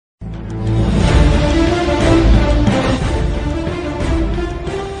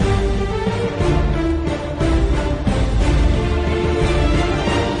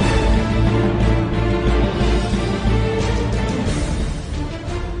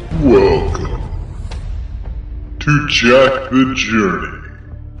Welcome to Jack the Journey.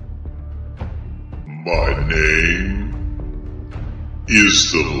 My name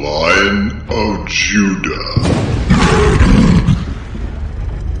is the Lion of Judah.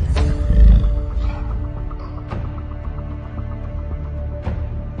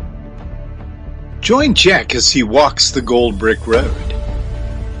 Join Jack as he walks the Gold Brick Road.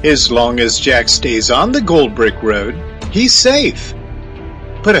 As long as Jack stays on the Gold Brick Road, he's safe.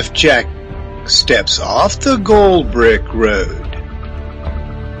 But if Jack steps off the Gold Brick Road,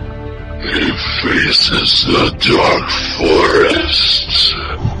 he faces the dark forest.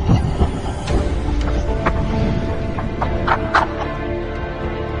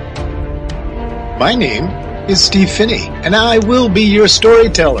 My name is Steve Finney, and I will be your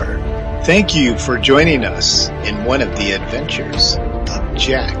storyteller. Thank you for joining us in one of the adventures of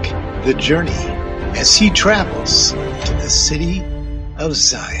Jack the Journey as he travels to the city of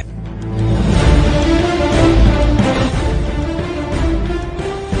Zion.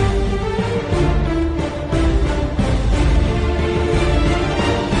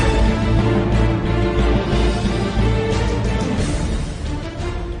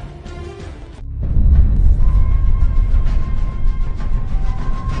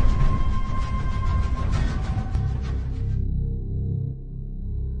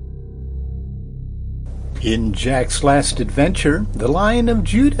 In Jack's last adventure, the Lion of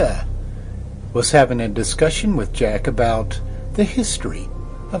Judah was having a discussion with Jack about the history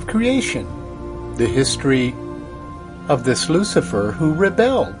of creation, the history of this Lucifer who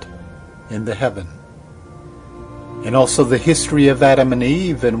rebelled in the heaven, and also the history of Adam and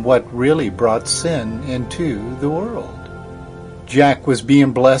Eve and what really brought sin into the world. Jack was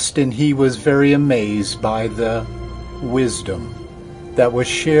being blessed, and he was very amazed by the wisdom that was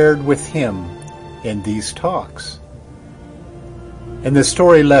shared with him in these talks. And the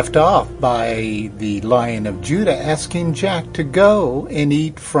story left off by the Lion of Judah asking Jack to go and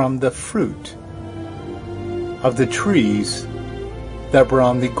eat from the fruit of the trees that were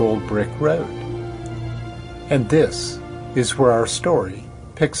on the Gold Brick Road. And this is where our story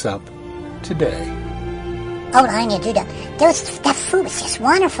picks up today. Oh, Lion of Judah, that fruit was just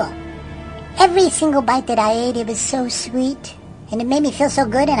wonderful. Every single bite that I ate, it was so sweet. And it made me feel so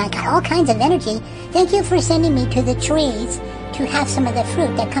good, and I got all kinds of energy. Thank you for sending me to the trees to have some of the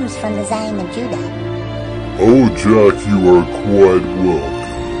fruit that comes from the Zion of Judah. Oh, Jack, you are quite welcome.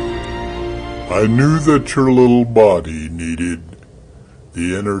 I knew that your little body needed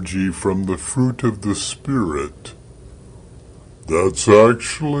the energy from the fruit of the Spirit. That's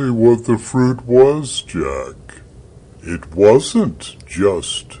actually what the fruit was, Jack. It wasn't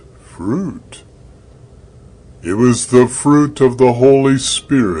just fruit. It was the fruit of the Holy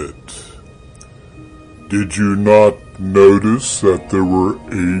Spirit. Did you not notice that there were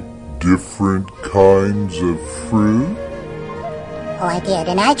 8 different kinds of fruit? Oh, I did,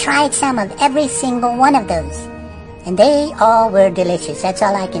 and I tried some of every single one of those. And they all were delicious, that's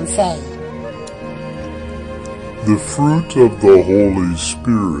all I can say. The fruit of the Holy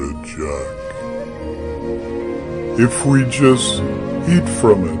Spirit, Jack. If we just eat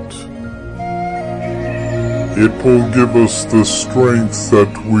from it, it will give us the strength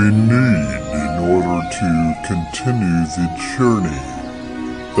that we need in order to continue the journey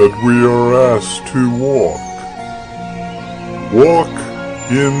that we are asked to walk. Walk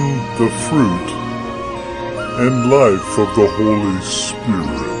in the fruit and life of the Holy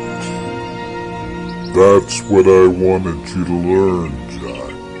Spirit. That's what I wanted you to learn,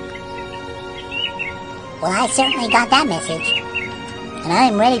 Jack. Well, I certainly got that message. And I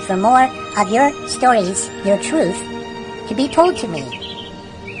am ready for more of your stories, your truth, to be told to me.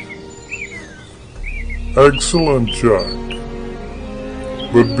 Excellent, Jack.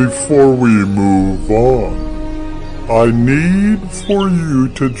 But before we move on, I need for you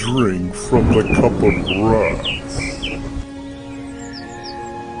to drink from the cup of wrath.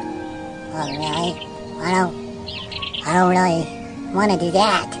 Oh, really? I don't really want to do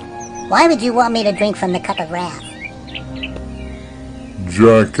that. Why would you want me to drink from the cup of wrath?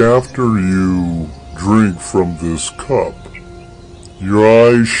 Jack, after you drink from this cup, your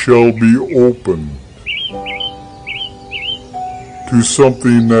eyes shall be opened to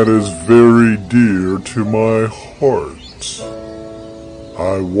something that is very dear to my heart.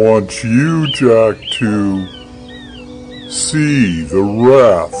 I want you, Jack, to see the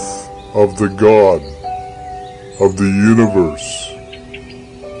wrath of the God of the universe,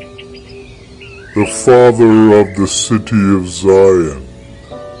 the Father of the city of Zion.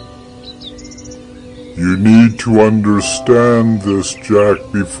 You need to understand this, Jack,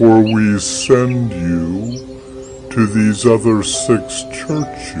 before we send you to these other 6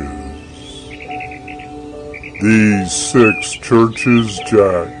 churches. These 6 churches,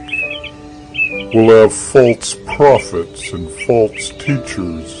 Jack, will have false prophets and false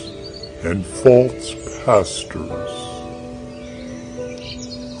teachers and false pastors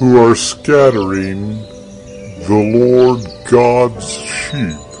who are scattering the Lord God's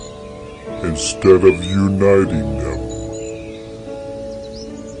sheep instead of uniting them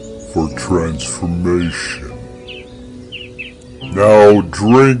for transformation. Now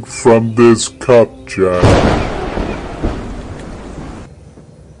drink from this cup, Jack.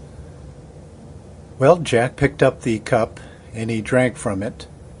 Well, Jack picked up the cup and he drank from it.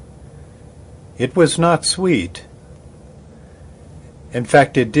 It was not sweet. In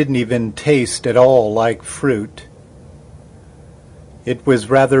fact, it didn't even taste at all like fruit. It was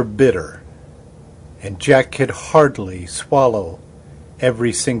rather bitter, and Jack could hardly swallow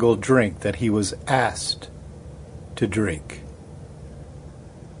every single drink that he was asked to drink.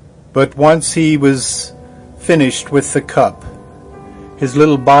 But once he was finished with the cup, his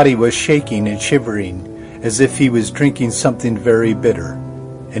little body was shaking and shivering as if he was drinking something very bitter.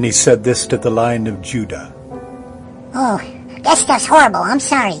 And he said this to the Lion of Judah. Oh, that stuff's horrible. I'm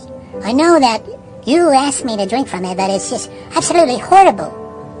sorry. I know that you asked me to drink from it, but it's just absolutely horrible.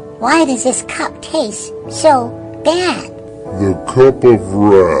 Why does this cup taste so bad? The cup of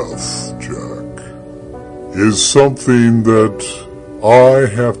wrath, Jack, is something that I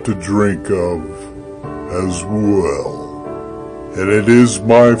have to drink of as well. And it is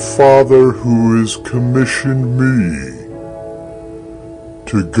my Father who has commissioned me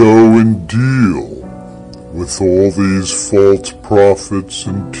to go and deal with all these false prophets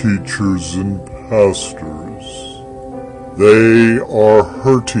and teachers and pastors. They are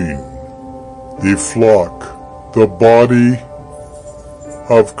hurting the flock, the body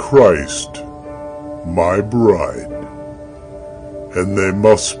of Christ, my bride, and they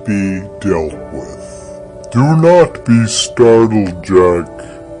must be dealt with. Do not be startled, Jack,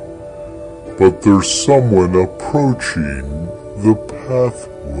 but there's someone approaching the pathway.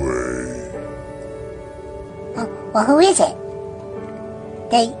 Well, who is it?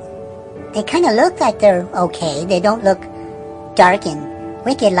 They kind of look like they're okay. They don't look dark and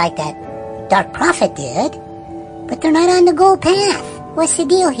wicked like that dark prophet did. But they're not on the gold path. What's the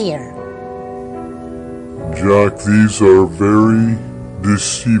deal here? Jack, these are very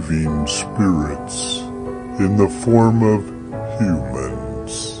deceiving spirits in the form of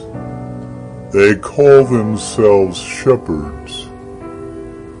humans. They call themselves shepherds,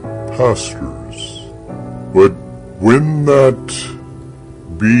 pastors, but when that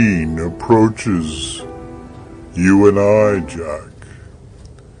being approaches you and I, Jack,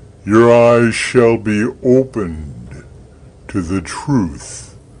 your eyes shall be opened to the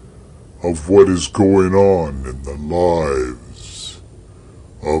truth of what is going on in the lives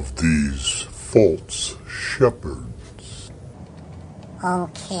of these false shepherds.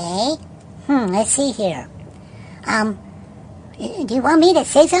 Okay. Let's see here. Do you want me to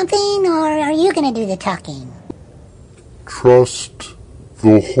say something, or are you going to do the talking? Trust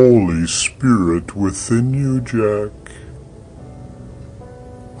the Holy Spirit within you, Jack.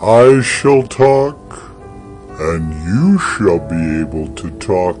 I shall talk, and you shall be able to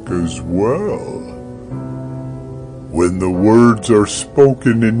talk as well. When the words are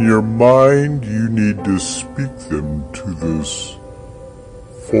spoken in your mind, you need to speak them to this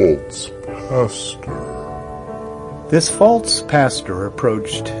false pastor. This false pastor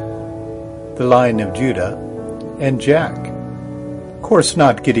approached the Lion of Judah and Jack. Of course,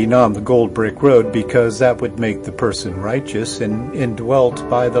 not getting on the gold brick road, because that would make the person righteous and indwelt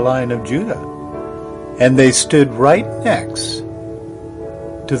by the Lion of Judah. And they stood right next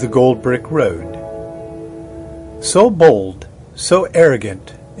to the gold brick road. So bold, so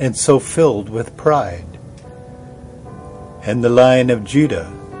arrogant, and so filled with pride. And the Lion of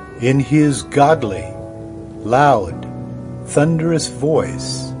Judah, in his godly, loud, thunderous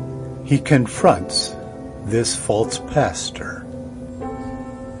voice, he confronts this false pastor.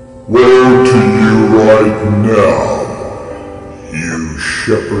 Woe to you right now, you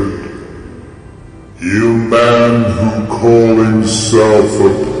shepherd, you man who call himself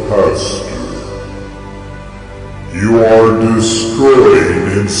a pastor. You are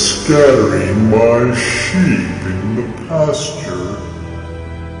destroying and scattering my sheep in the pasture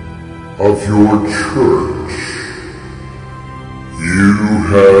of your church. You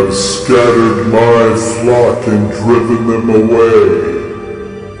have scattered my flock and driven them away,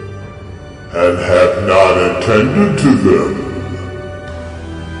 and have not attended to them.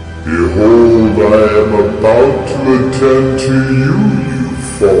 Behold, I am about to attend to you, you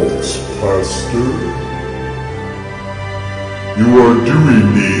false pastor. you are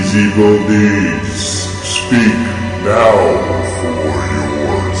doing these evil deeds, speak now for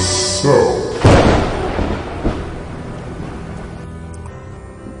yourself.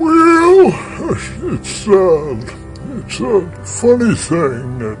 Well, it's a funny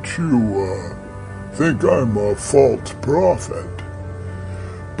thing that you think I'm a false prophet,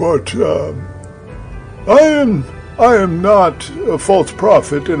 but I am not a false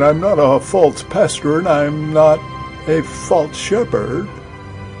prophet, and I'm not a false pastor, and I'm not a false shepherd.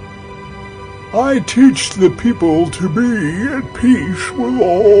 I teach the people to be at peace with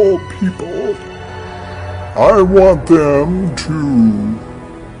all people. I want them to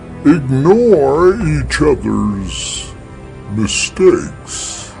ignore each other's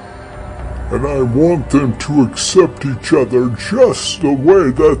mistakes, and I want them to accept each other just the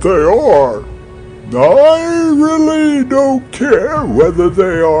way that they are. I really don't care whether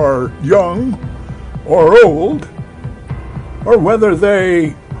they are young or old, or whether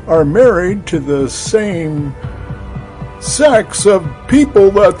they are married to the same sex of people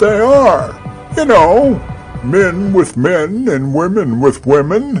that they are. You know, men with men and women with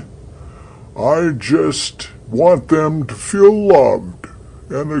women. I just want them to feel loved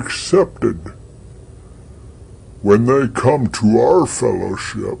and accepted when they come to our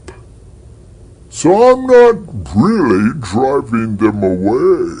fellowship. So I'm not really driving them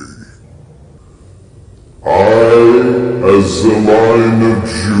away. I, as the Lion of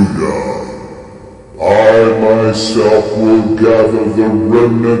Judah, I myself will gather the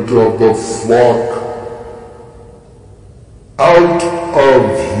remnant of the flock out of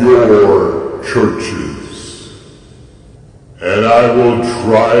your churches, and I will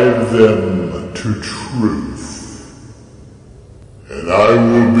drive them to truth. And I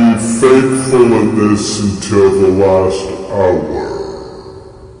will be faithful in this until the last hour.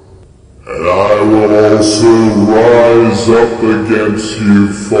 And I will also rise up against you,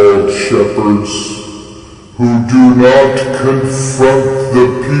 false shepherds, who do not confront the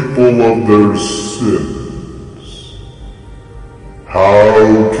people of their sins. How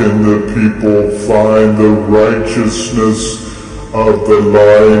can the people find the righteousness of the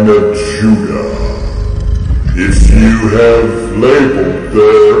Lion of Judah if you have labeled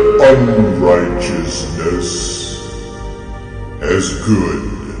their unrighteousness as good?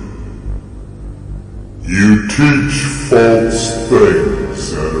 You teach false things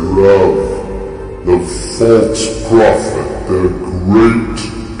and are of the false prophet, the great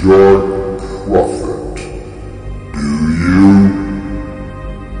dark prophet. Do you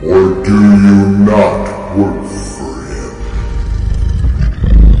or do you not work for him?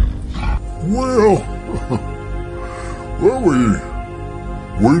 Well,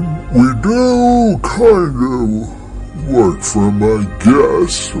 we do kind of work for him, I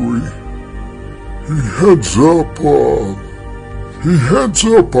guess. He heads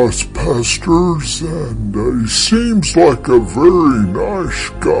up us pastors, and he seems like a very nice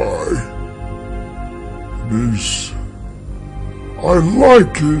guy. And I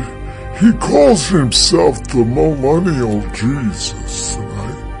like it. He calls himself the Millennial Jesus, and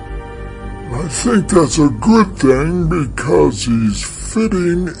I think that's a good thing because he's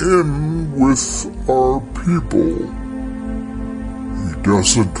fitting in with our people. He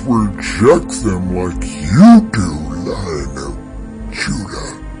doesn't reject them like you do, Lion of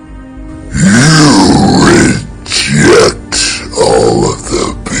Judah. You reject all of the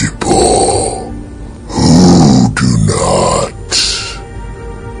people who do not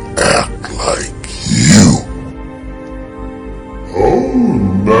act like you. Oh,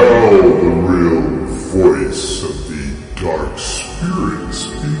 now the real voice of the dark spirit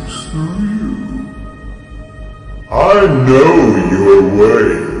speaks through you. I know your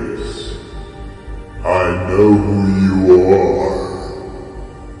ways. I know who you are.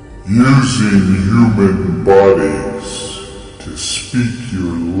 Using human bodies to speak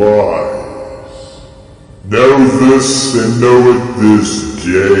your lies. Know this and know it this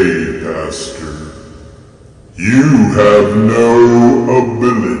day, Pastor. You have no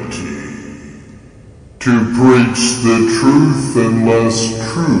ability to preach the truth unless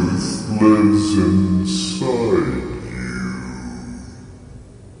truth lives inside.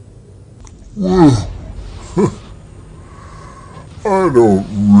 Well, I don't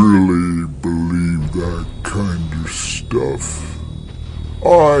really believe that kind of stuff.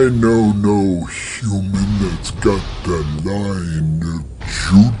 I know no human that's got the Lion of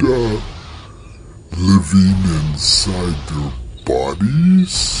Judah living inside their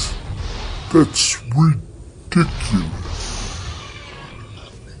bodies. That's ridiculous.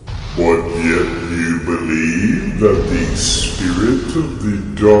 But yet you believe that the spirit of the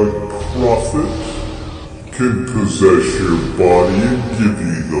dark prophet can possess your body and give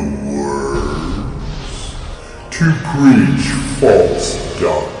you the words to preach false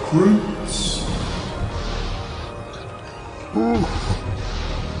doctrines?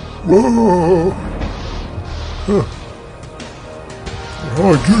 Well, I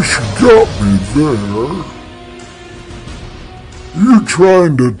guess you got me there. You're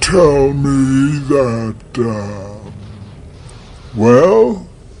trying to tell me that,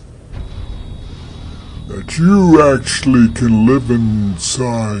 that you actually can live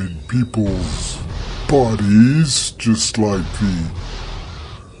inside people's bodies just like the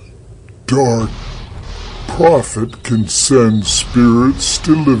Dark Prophet can send spirits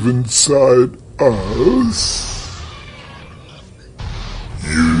to live inside us?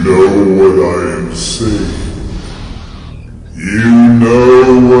 You know what I am saying. You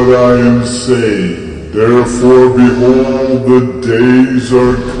know what I am saying. Therefore, behold, the days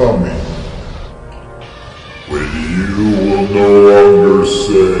are coming when you will no longer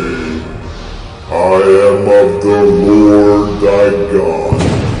say, I am of the Lord thy God.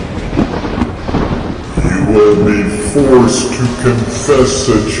 You will be forced to confess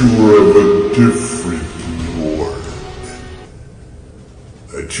that you are of a different Lord.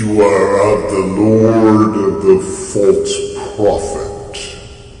 That you are of the Lord of the false prophet,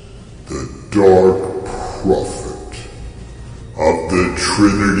 the dark prophet of the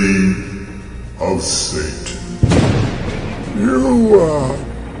Trinity of Satan.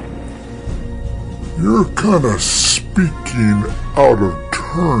 You're kind of speaking out of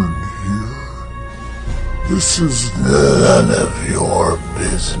turn here. This is none of your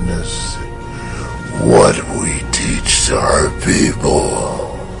business what we teach our people.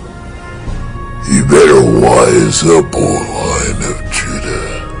 You better wise up, O Lion of Judah.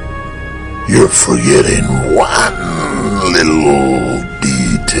 You're forgetting one little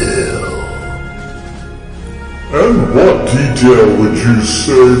detail. And what detail would you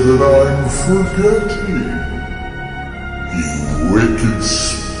say that I'm forgetting? You wicked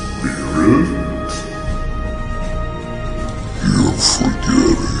spirit? You're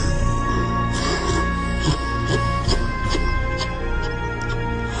forgetting.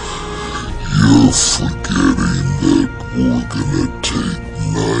 You're forgetting that we're gonna take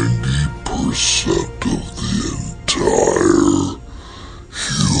 90% of the entire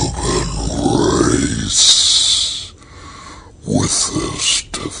human race with us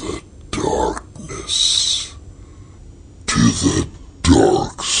to the darkness, to the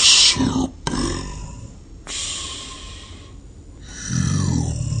dark serpent. You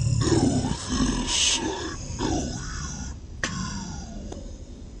know this, I know you do.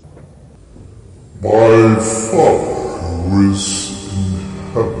 My Father who is in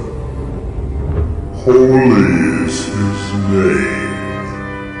heaven, holy is his name.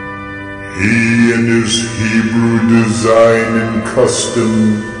 He in his Hebrew design and custom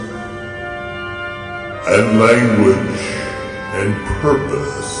and language and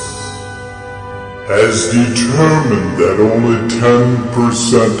purpose has determined that only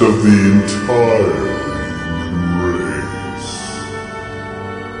 10% of the entire human race,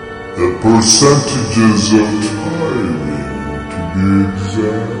 the percentages of tithing to be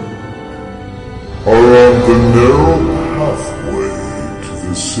exact, are on the narrow pathway to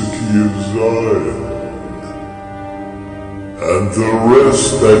the city of Zion, and the rest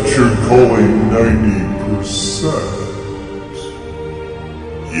that you're calling 90%,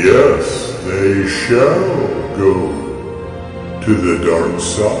 yes, they shall go to the dark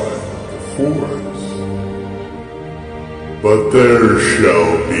side of the forest, but there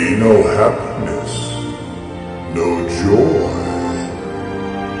shall be no happiness, no joy,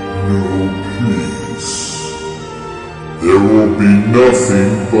 no peace. There will be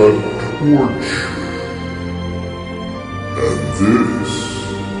nothing but torture. And this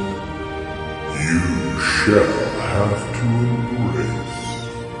you shall have to embrace.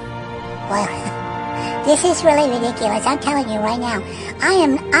 Well, this is really ridiculous. I'm telling you right now. I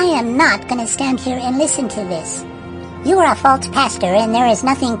am not going to stand here and listen to this. You are a false pastor, and there is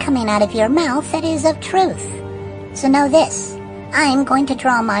nothing coming out of your mouth that is of truth. So know this. I'm going to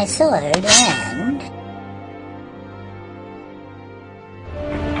draw my sword and...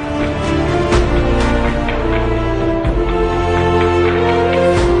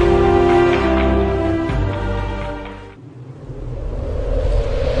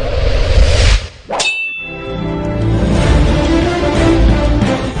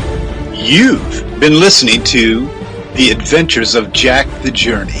 You've been listening to The Adventures of Jack the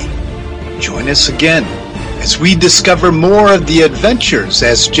Journey. Join us again as we discover more of the adventures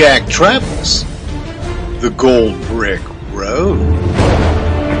as Jack travels the Gold Brick Road.